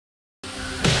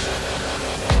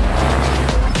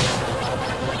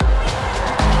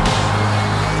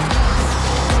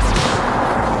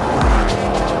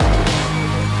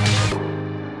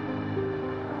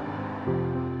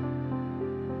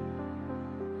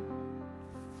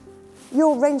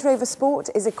Your Range Rover Sport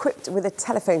is equipped with a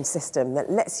telephone system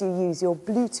that lets you use your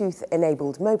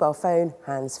Bluetooth-enabled mobile phone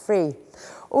hands-free.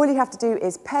 All you have to do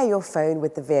is pair your phone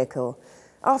with the vehicle.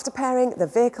 After pairing, the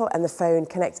vehicle and the phone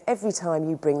connect every time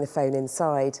you bring the phone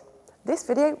inside. This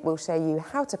video will show you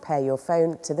how to pair your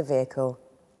phone to the vehicle.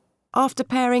 After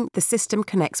pairing, the system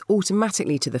connects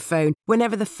automatically to the phone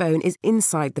whenever the phone is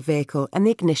inside the vehicle and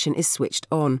the ignition is switched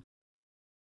on.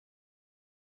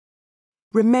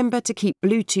 Remember to keep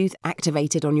Bluetooth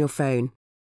activated on your phone.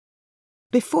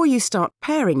 Before you start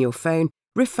pairing your phone,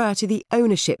 refer to the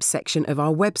Ownership section of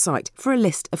our website for a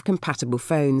list of compatible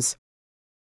phones.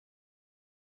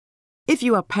 If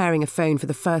you are pairing a phone for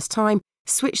the first time,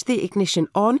 switch the ignition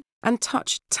on and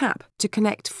touch Tap to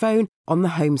connect phone on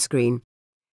the home screen.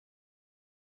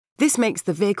 This makes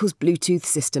the vehicle's Bluetooth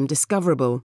system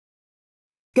discoverable.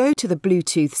 Go to the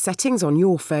Bluetooth settings on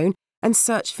your phone and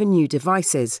search for new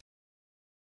devices.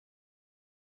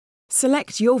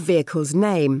 Select your vehicle's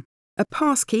name. A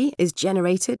passkey is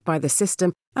generated by the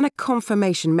system and a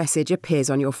confirmation message appears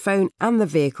on your phone and the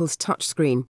vehicle's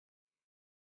touchscreen.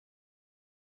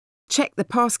 Check the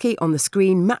passkey on the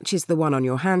screen matches the one on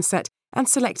your handset and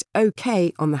select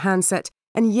OK on the handset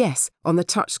and Yes on the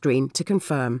touchscreen to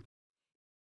confirm.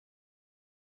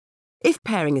 If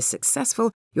pairing is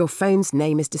successful, your phone's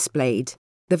name is displayed.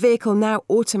 The vehicle now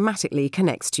automatically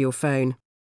connects to your phone.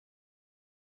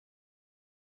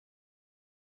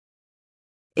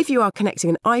 If you are connecting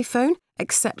an iPhone,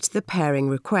 accept the pairing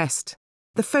request.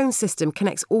 The phone system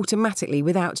connects automatically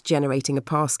without generating a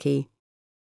passkey.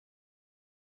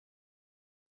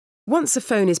 Once a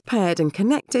phone is paired and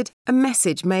connected, a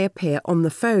message may appear on the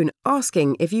phone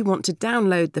asking if you want to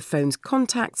download the phone's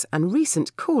contacts and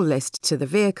recent call list to the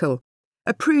vehicle.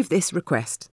 Approve this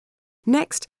request.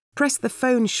 Next, press the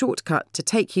phone shortcut to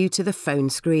take you to the phone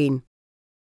screen.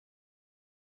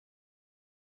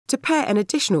 To pair an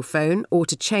additional phone or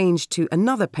to change to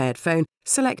another paired phone,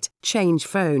 select Change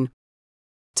Phone.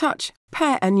 Touch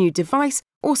Pair a new device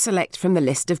or select from the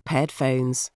list of paired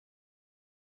phones.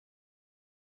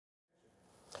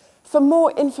 For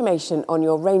more information on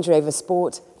your Range Rover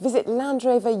Sport, visit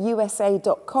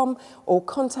LandRoverUSA.com or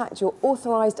contact your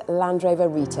authorised Land Rover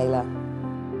retailer.